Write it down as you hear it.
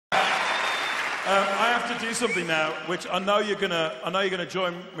I have to do something now, which I know you're gonna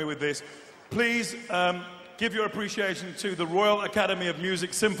join me with this. Please give your appreciation to the Royal Academy of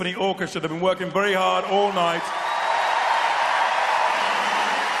Music Symphony Orchestra. They've been working very hard all night,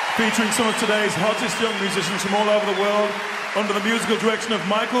 featuring some of today's hottest young musicians from all over the world, under the musical direction of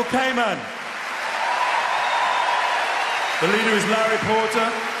Michael Kamen. The leader is Larry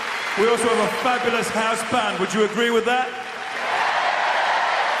Porter. We also have a fabulous house band. Would you agree with that?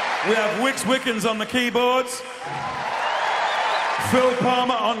 We have Wix Wickens on the keyboards, Phil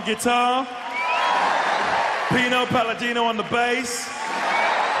Palmer on guitar, Pino Palladino on the bass,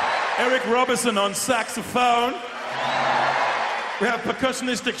 Eric Robinson on saxophone. We have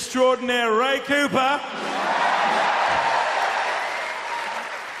percussionist extraordinaire Ray Cooper.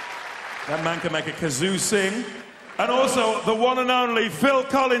 That man can make a kazoo sing. And also the one and only Phil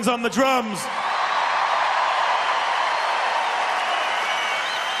Collins on the drums.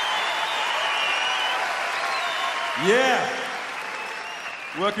 Yeah.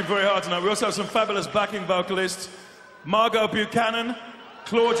 Working very hard tonight. We also have some fabulous backing vocalists. Margot Buchanan,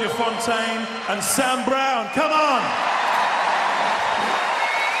 Claudia Fontaine, and Sam Brown. Come on!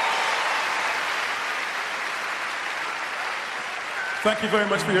 Thank you very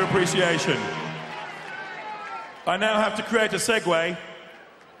much for your appreciation. I now have to create a segue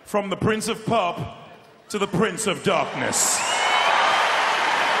from the Prince of Pop to the Prince of Darkness.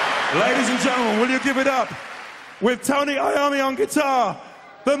 Ladies and gentlemen, will you give it up with Tony Iommi on guitar,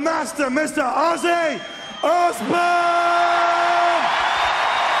 the master, Mr. Ozzy Osbourne!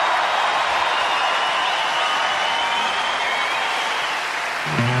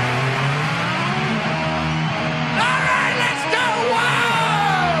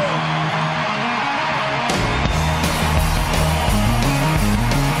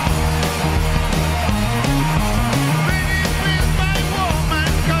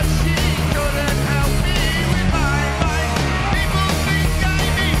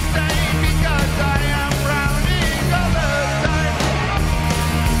 Because I am brown in color.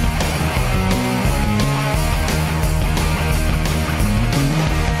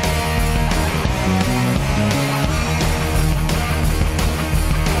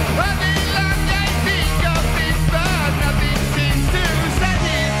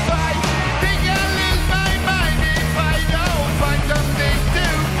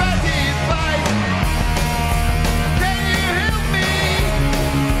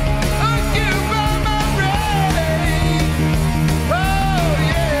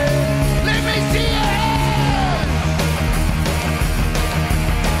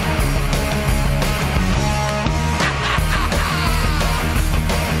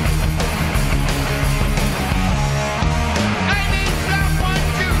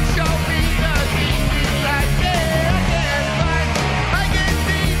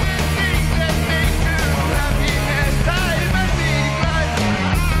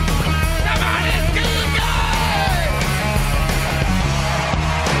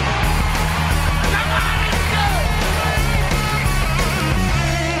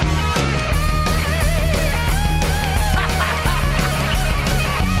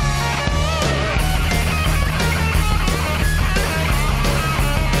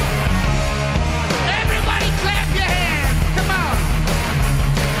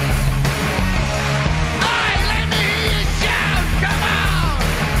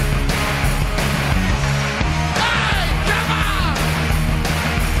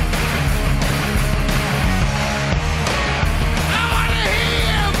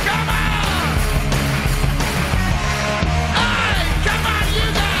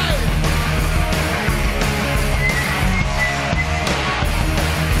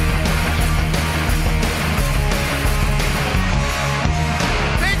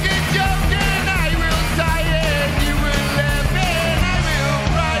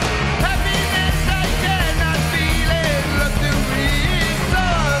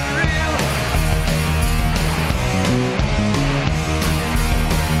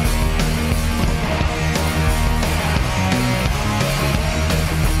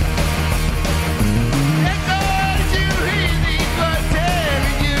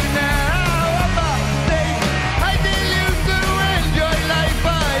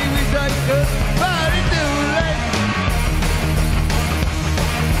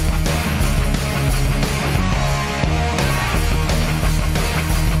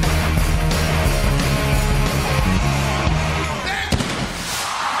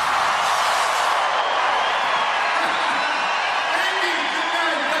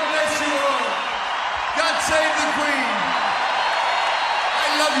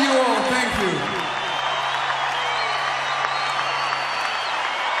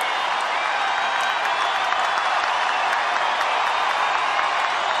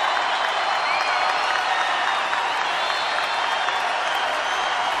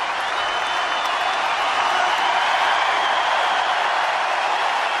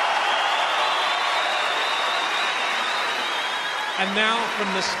 And now,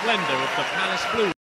 from the splendour of the Palace Blue.